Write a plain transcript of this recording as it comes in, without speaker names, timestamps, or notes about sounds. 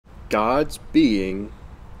God's being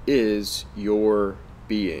is your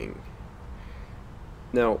being.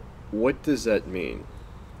 Now, what does that mean?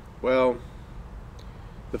 Well,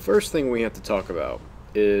 the first thing we have to talk about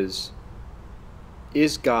is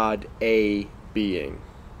God a being?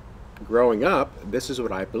 Growing up, this is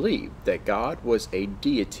what I believed, that God was a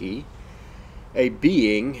deity, a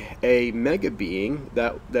being, a mega being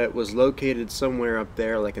that was located somewhere up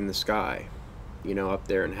there, like in the sky, up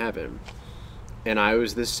there in heaven. And I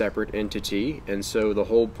was this separate entity, and so the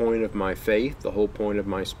whole point of my faith, the whole point of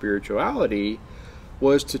my spirituality,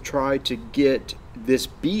 was to try to get this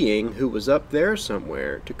being who was up there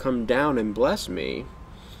somewhere to come down and bless me,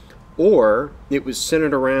 or it was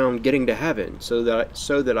centered around getting to heaven so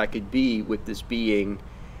that I could be with this being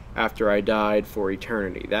after I died for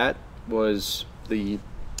eternity. That was the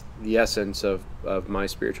essence of my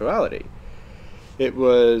spirituality. It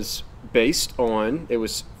was based on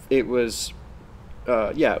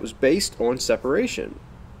based on separation,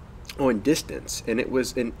 on distance, and it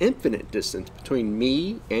was an infinite distance between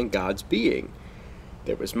me and God's being.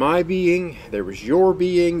 There was my being, there was your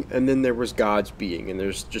being, and then there was God's being, and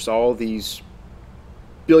there's just all these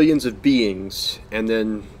billions of beings, and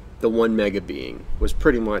then the one mega being was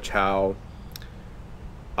pretty much how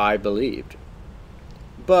I believed.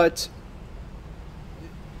 But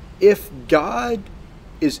if God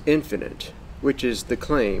is infinite, which is the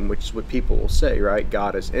claim, which is what people will say, right?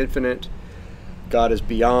 God is infinite, God is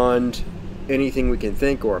beyond anything we can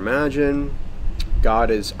think or imagine, God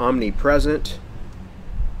is omnipresent,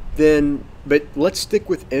 but let's stick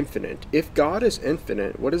with infinite. If God is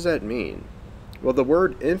infinite, what does that mean? Well, the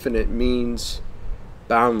word infinite means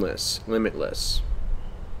boundless, limitless,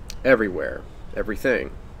 everywhere,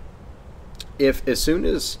 everything. If as soon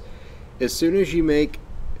as you make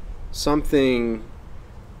something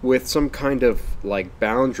with some kind of like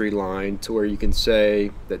boundary line to where you can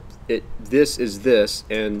say that this is this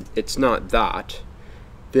and it's not that,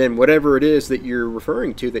 then whatever it is that you're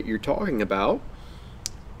referring to, that you're talking about,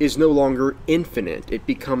 is no longer infinite. It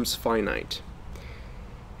becomes finite.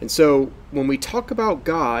 And so when we talk about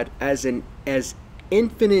God as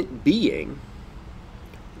infinite being,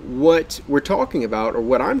 what we're talking about, or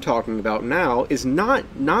what I'm talking about now, is not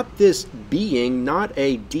this being, not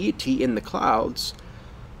a deity in the clouds,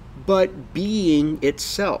 but being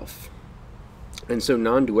itself. And so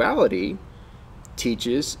non-duality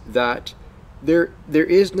teaches that there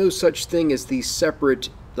is no such thing as these separate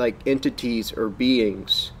like entities or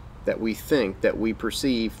beings that we think, that we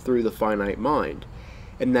perceive through the finite mind.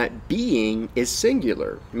 And that being is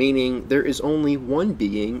singular, meaning there is only one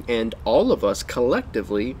being, and all of us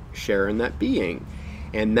collectively share in that being.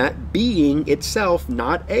 And that being itself,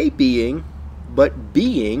 not a being, but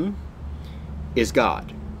being, is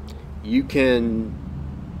God. You can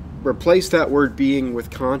replace that word being with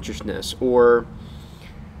consciousness or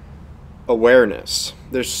awareness.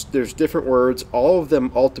 There's different words. All of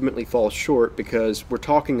them ultimately fall short because we're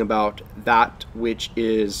talking about that which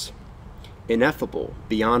is ineffable,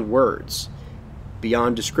 beyond words,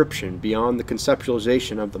 beyond description, beyond the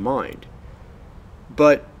conceptualization of the mind.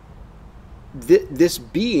 But this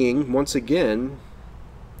being, once again,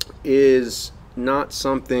 is not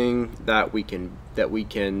something that we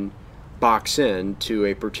can box in to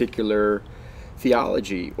a particular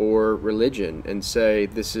theology or religion and say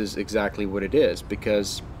this is exactly what it is,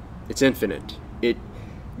 because it's infinite.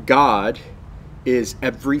 God is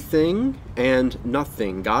everything and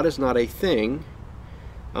nothing. God is not a thing.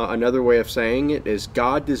 Another way of saying it is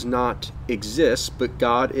God does not exist, but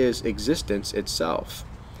God is existence itself.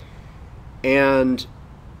 And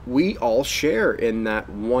we all share in that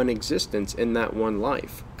one existence, in that one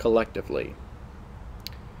life, collectively.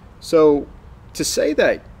 So to say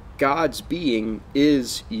that God's being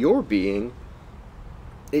is your being,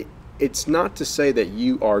 it's not to say that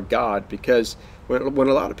you are God, because when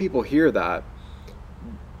a lot of people hear that,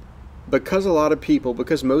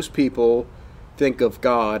 because most people think of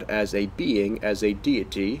God as a being, as a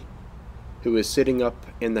deity who is sitting up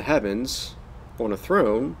in the heavens on a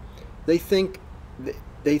throne, they think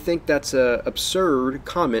that's an absurd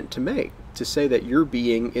comment to make, to say that your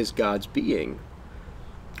being is God's being,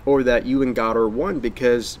 or that you and God are one,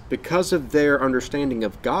 because of their understanding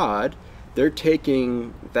of God, they're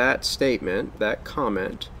taking that statement, that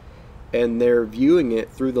comment, and they're viewing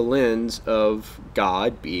it through the lens of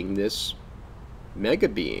God being this mega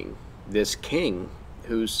being, this king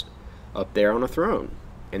who's up there on a throne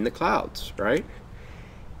in the clouds, right?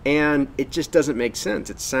 And it just doesn't make sense.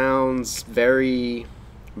 It sounds very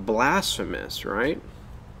blasphemous, right?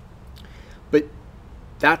 But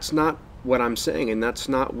that's not what I'm saying, and that's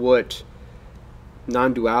not what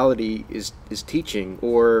non-duality is teaching,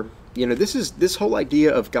 or this whole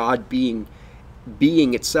idea of God being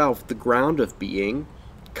itself, the ground of being,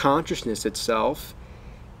 consciousness itself,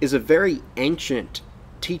 is a very ancient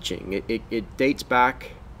teaching. It dates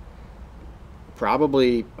back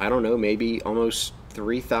probably, I don't know, maybe almost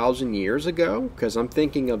 3,000 years ago, because I'm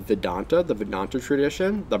thinking of Vedanta, the Vedanta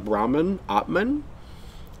tradition, the Brahman, Atman.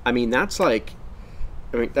 That's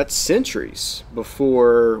centuries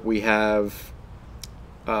before we have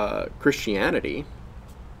Christianity,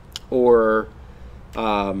 or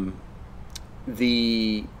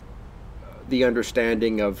the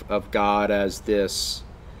understanding of God as this,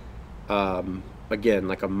 again,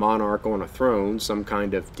 like a monarch on a throne, some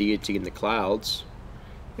kind of deity in the clouds.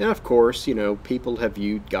 And of course, people have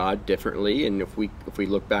viewed God differently, and if we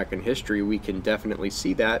look back in history, we can definitely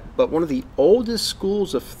see that. But one of the oldest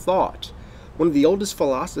schools of thought, one of the oldest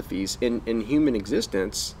philosophies in human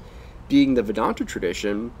existence, being the Vedanta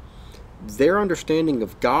tradition, their understanding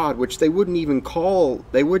of God, which they wouldn't even call,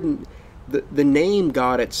 the name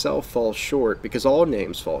God itself falls short, because all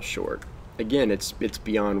names fall short. Again, it's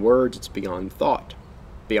beyond words, it's beyond thought,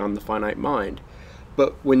 beyond the finite mind.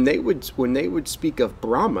 But when they would speak of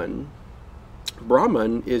Brahman,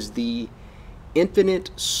 Brahman is the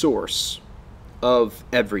infinite source of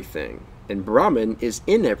everything, and Brahman is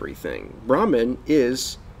in everything. Brahman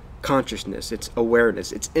is consciousness, it's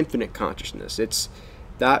awareness, it's infinite consciousness, it's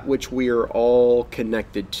that which we are all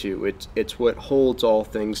connected to. It's what holds all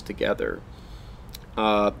things together.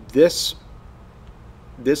 This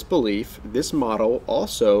belief, this model,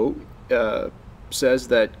 also says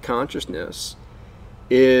that consciousness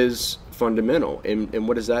is fundamental. And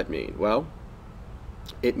what does that mean? Well,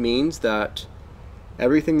 it means that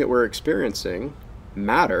everything that we're experiencing,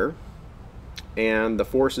 matter, and the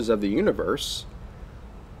forces of the universe,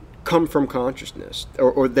 come from consciousness,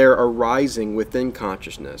 or they're arising within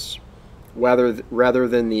consciousness, rather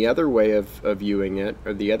than the other way of viewing it,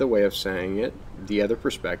 or the other way of saying it, the other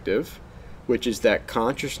perspective, which is that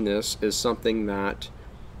consciousness is something that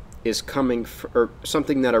is or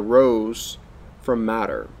something that arose from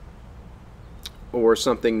matter, or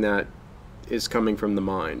something that is coming from the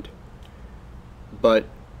mind. But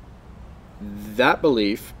that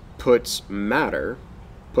belief puts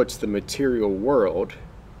the material world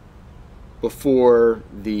before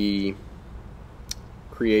the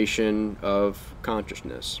creation of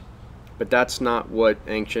consciousness. But that's not what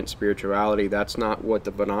ancient spirituality, that's not what the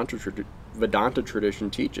Vedanta tradition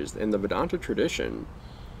teaches. In the Vedanta tradition,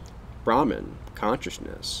 Brahman,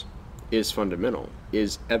 consciousness, is fundamental,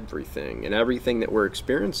 is everything. And everything that we're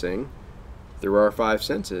experiencing through our five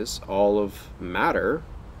senses, all of matter,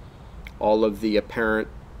 all of the apparent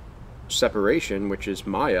separation, which is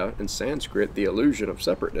Maya in Sanskrit, the illusion of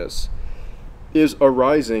separateness, is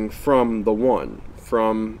arising from the one,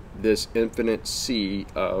 from this infinite sea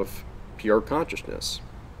of pure consciousness.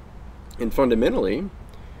 And fundamentally,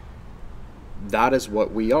 that is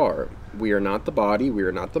what we are. We are not the body, we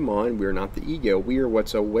are not the mind, we are not the ego, we are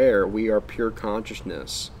what's aware, we are pure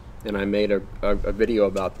consciousness. And I made a video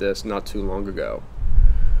about this not too long ago.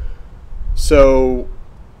 So,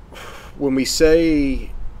 when we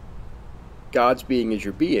say God's being is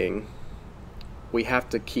your being, we have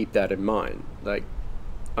to keep that in mind. Like,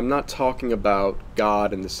 I'm not talking about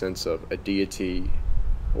God in the sense of a deity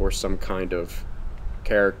or some kind of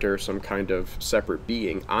character, some kind of separate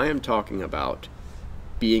being. I am talking about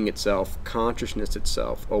being itself, consciousness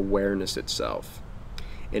itself, awareness itself.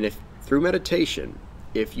 And if through meditation,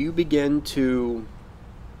 if you begin to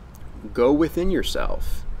go within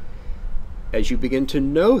yourself, as you begin to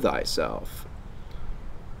know thyself,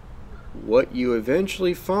 what you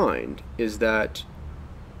eventually find is that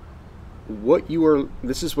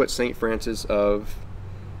this is what St. Francis of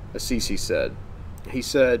Assisi said. He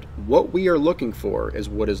said, what we are looking for is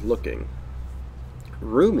what is looking.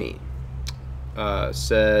 Rumi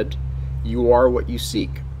said, you are what you seek.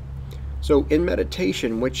 So in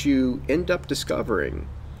meditation, what you end up discovering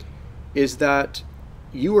is that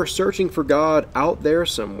you are searching for God out there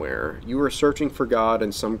somewhere. You are searching for God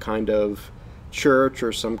in some kind of church,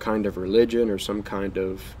 or some kind of religion, or some kind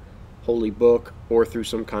of holy book, or through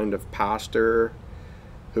some kind of pastor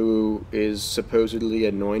who is supposedly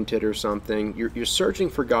anointed or something. You're searching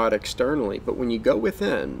for God externally, but when you go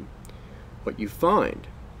within, what you find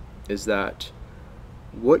is that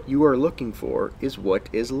what you are looking for is what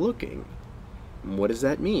is looking. And what does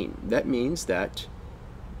that mean? That means that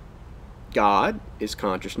God is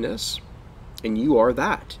consciousness, and you are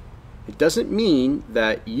that. It doesn't mean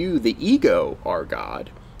that you, the ego, are God.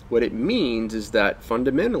 What it means is that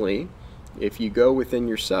fundamentally, if you go within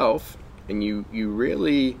yourself and you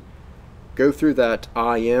really go through that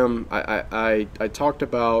I am, I talked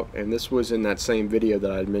about, and this was in that same video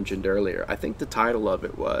that I mentioned earlier. I think the title of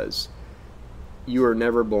it was "You Are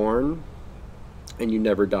Never Born and You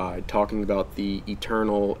Never Died," talking about the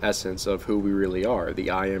eternal essence of who we really are, the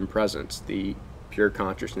I am presence, the pure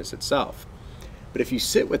consciousness itself. But if you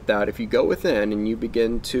sit with that, if you go within and you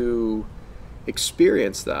begin to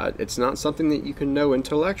experience that, it's not something that you can know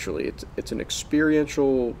intellectually. It's an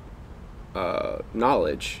experiential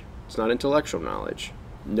knowledge. It's not intellectual knowledge.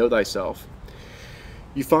 Know thyself.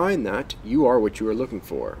 You find that you are what you are looking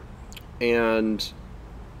for,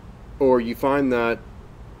 or you find that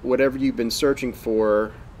whatever you've been searching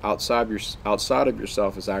for outside of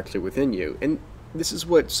yourself is actually within you. And this is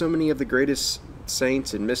what so many of the greatest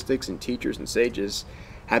saints and mystics and teachers and sages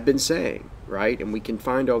have been saying, right? And we can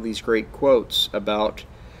find all these great quotes about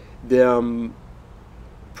them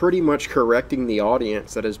pretty much correcting the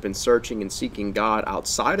audience that has been searching and seeking God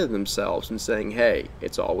outside of themselves and saying, hey,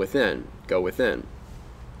 it's all within, go within.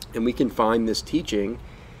 And we can find this teaching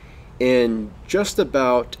in just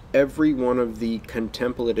about every one of the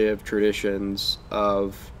contemplative traditions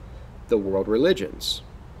of the world religions.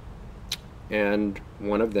 And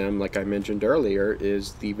one of them, like I mentioned earlier,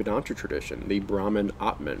 is the Vedanta tradition, the Brahman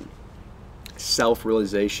Atman.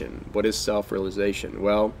 Self-realization. What is self-realization?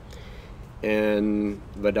 Well, in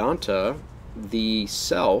Vedanta, the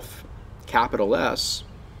self, capital S,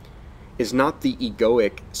 is not the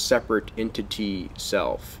egoic separate entity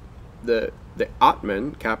self. The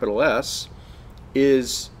Atman, capital S,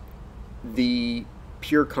 is the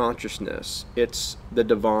pure consciousness. It's the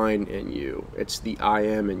divine in you. It's the I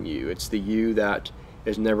am in you. It's the you that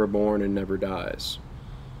is never born and never dies.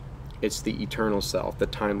 It's the eternal self, the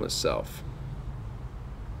timeless self.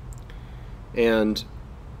 And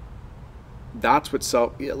that's what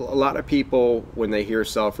a lot of people, when they hear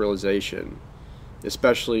self-realization,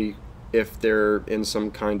 especially if they're in some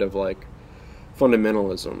kind of like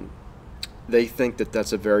fundamentalism, they think that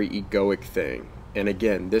that's a very egoic thing. And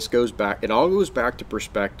again, this goes back, it all goes back to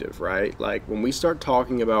perspective, right? Like when we start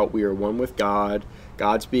talking about we are one with God,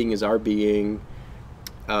 God's being is our being,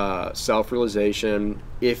 self-realization,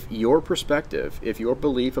 if your perspective, if your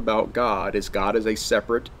belief about God is a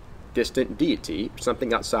separate, distant deity,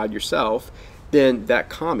 something outside yourself, then that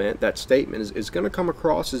comment, that statement is going to come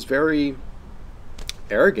across as very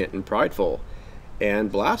arrogant and prideful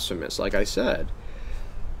and blasphemous, like I said.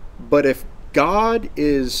 But if God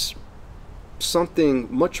is something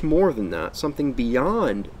much more than that, something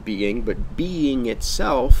beyond being, but being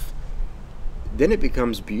itself, then it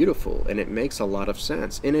becomes beautiful and it makes a lot of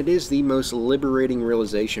sense. And it is the most liberating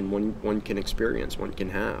realization one can experience, one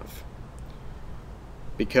can have.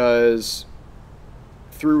 Because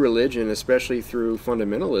through religion, especially through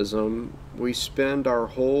fundamentalism, we spend our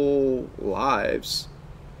whole lives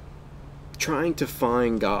trying to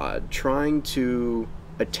find God, trying to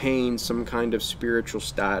attain some kind of spiritual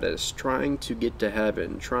status, trying to get to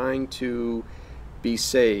heaven, trying to be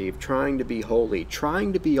saved, trying to be holy,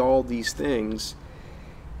 trying to be all these things.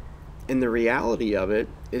 And the reality of it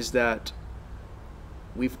is that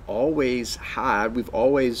we have always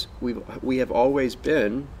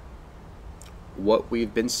been what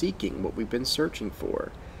we've been seeking, what we've been searching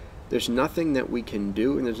for. There's nothing that we can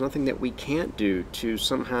do and there's nothing that we can't do to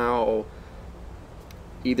somehow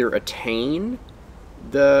either attain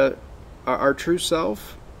our true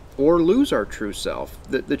self or lose our true self.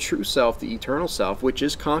 The true self, the eternal self, which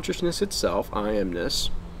is consciousness itself, I amness,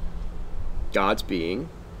 God's being,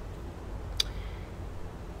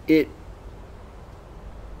 it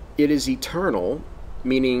is eternal,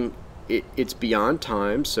 meaning it's beyond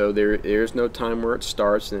time, so there's no time where it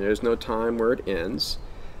starts and there's no time where it ends.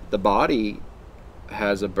 The body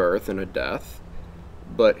has a birth and a death,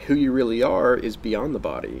 but who you really are is beyond the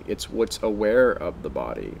body. It's what's aware of the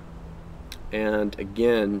body. And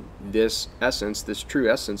again, this essence, this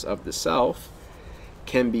true essence of the self,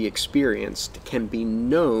 can be experienced, can be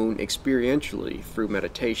known experientially through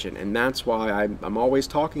meditation. And that's why I'm always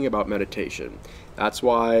talking about meditation. That's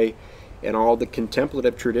why in all the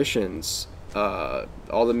contemplative traditions,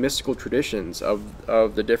 all the mystical traditions of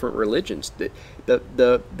the different religions,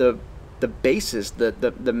 the basis,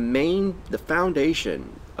 the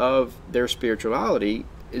foundation of their spirituality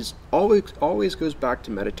is always goes back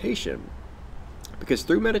to meditation. Because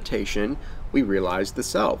through meditation, we realize the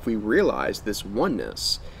self. We realize this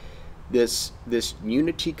oneness, this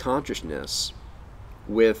unity consciousness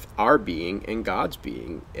with our being and God's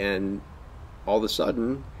being. And all of a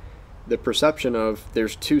sudden, the perception of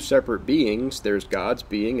there's two separate beings, there's God's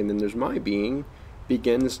being and then there's my being,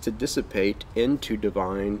 begins to dissipate into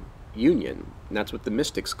divine union. And that's what the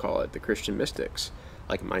mystics call it, the Christian mystics.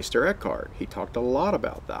 like Meister Eckhart. He talked a lot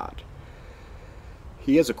about that.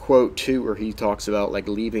 He has a quote too where he talks about like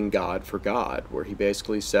leaving God for God, where he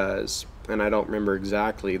basically says, and I don't remember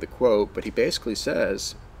exactly the quote, but he basically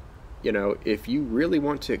says, you know, if you really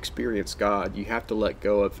want to experience God, you have to let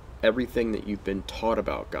go of everything that you've been taught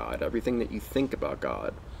about God, everything that you think about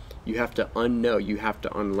God. You have to unknow, you have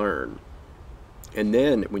to unlearn. And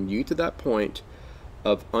then when you get to that point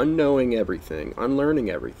of unknowing everything, unlearning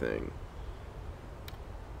everything,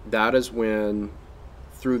 that is when,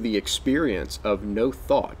 through the experience of no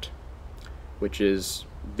thought, which is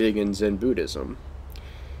big in Zen Buddhism,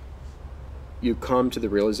 you come to the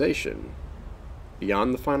realization,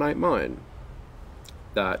 beyond the finite mind,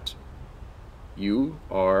 that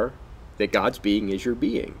that God's being is your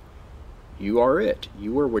being. You are it.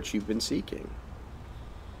 You are what you've been seeking.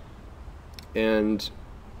 And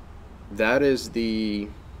that is the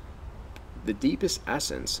deepest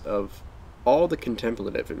essence of all the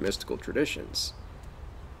contemplative and mystical traditions.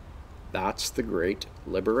 That's the great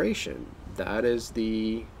liberation. That is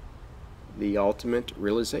the ultimate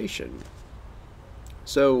realization.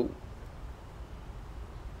 So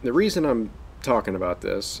the reason I'm talking about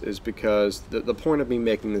this is because the point of me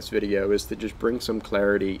making this video is to just bring some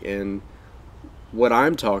clarity in what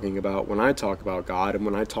I'm talking about when I talk about God and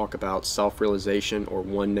when I talk about self-realization or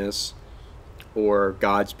oneness or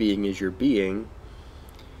God's being is your being.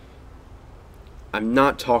 I'm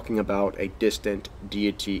not talking about a distant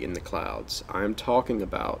deity in the clouds. I'm talking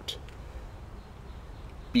about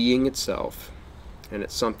being itself, and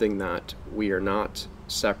it's something that we are not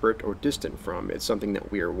separate or distant from. It's something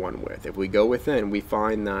that we are one with. If we go within, we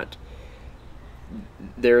find that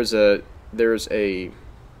there's a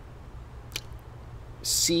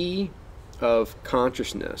sea of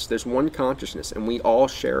consciousness. There's one consciousness, and we all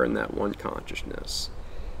share in that one consciousness.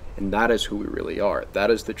 And that is who we really are.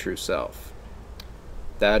 That is the true self.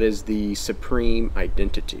 That is the supreme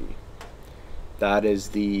identity. That is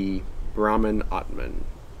the Brahman Atman.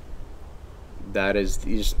 That is,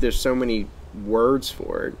 there's so many words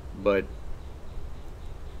for it, but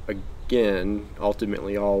again,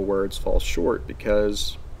 ultimately all words fall short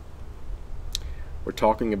because we're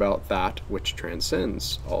talking about that which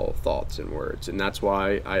transcends all thoughts and words. And that's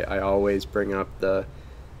why I always bring up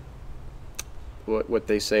what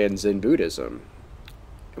they say in Zen Buddhism.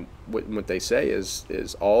 What they say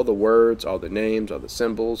is all the words, all the names, all the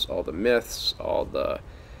symbols, all the myths, all the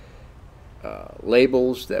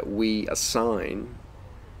labels that we assign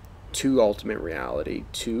to ultimate reality,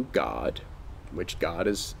 to God, which God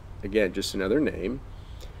is, again, just another name,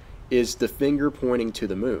 is the finger pointing to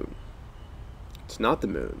the moon. It's not the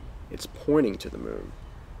moon. It's pointing to the moon.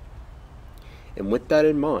 And with that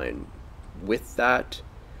in mind, with that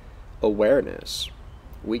awareness,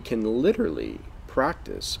 we can literally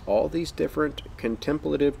practice all these different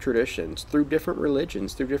contemplative traditions through different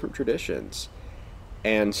religions, through different traditions,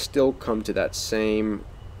 and still come to that same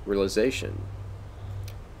realization.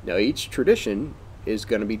 Now, each tradition is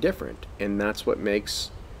going to be different, and that's what makes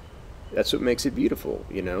it beautiful.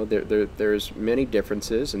 You know, there's many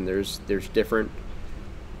differences, and there's different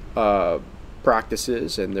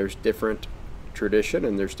practices, and there's different tradition,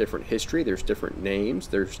 and there's different history, there's different names,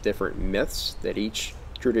 there's different myths that each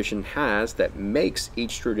tradition has that makes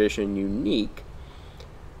each tradition unique.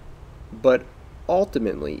 But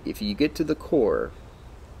ultimately, if you get to the core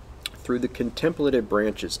through the contemplative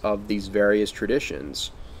branches of these various traditions,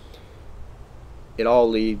 it all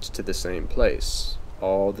leads to the same place.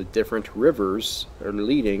 All the different rivers are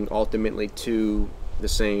leading ultimately to the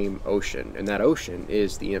same ocean, and that ocean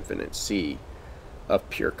is the infinite sea of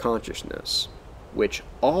pure consciousness, which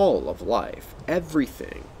all of life,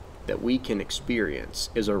 everything that we can experience,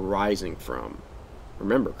 is arising from.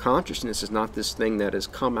 Remember, consciousness is not this thing that has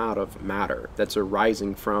come out of matter, that's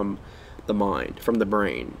arising from the mind, from the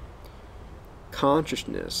brain.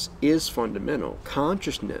 Consciousness is fundamental.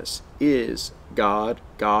 Consciousness is God.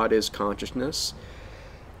 God is consciousness.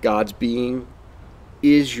 God's being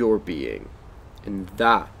is your being. And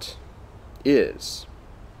that is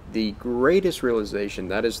the greatest realization.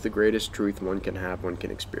 That is the greatest truth one can have, one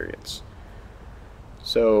can experience.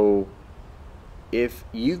 So if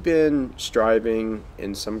you've been striving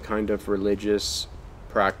in some kind of religious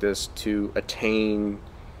practice to attain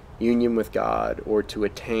union with God, or to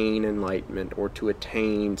attain enlightenment, or to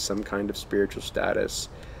attain some kind of spiritual status,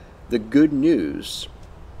 the good news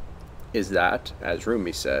is that, as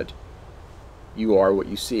Rumi said, you are what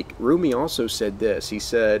you seek. Rumi also said this. He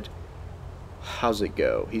said, how's it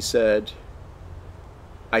go? He said,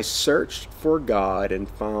 I searched for God and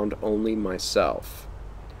found only myself.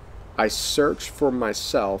 I searched for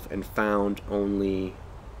myself and found only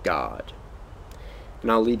God.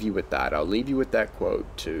 And I'll leave you with that. I'll leave you with that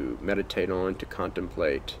quote to meditate on, to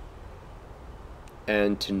contemplate,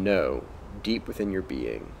 and to know deep within your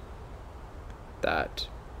being that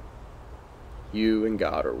you and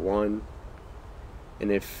God are one.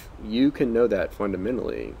 And if you can know that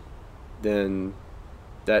fundamentally, then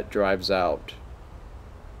that drives out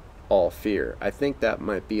all fear. I think that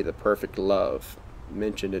might be the perfect love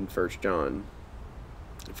mentioned in 1 John.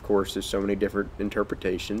 Of course, there's so many different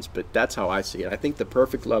interpretations, but that's how I see it. I think the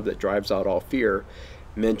perfect love that drives out all fear,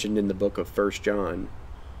 mentioned in the book of 1 John,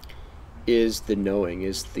 is the knowing,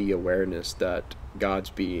 is the awareness that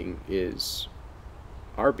God's being is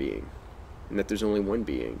our being, and that there's only one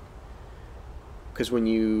being. Because when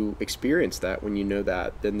you experience that, when you know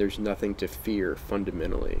that, then there's nothing to fear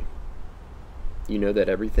fundamentally. You know that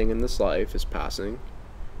everything in this life is passing.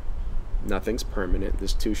 Nothing's permanent.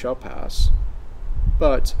 This too shall pass.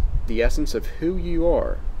 But the essence of who you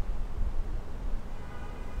are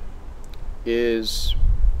is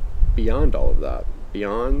beyond all of that.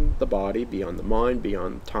 Beyond the body, beyond the mind,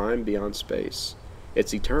 beyond time, beyond space.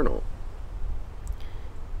 It's eternal.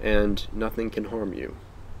 And nothing can harm you.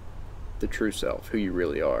 The true self, who you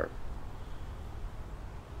really are.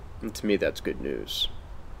 And to me, that's good news.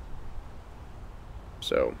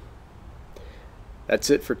 So, that's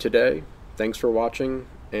it for today. Thanks for watching,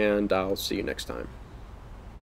 and I'll see you next time.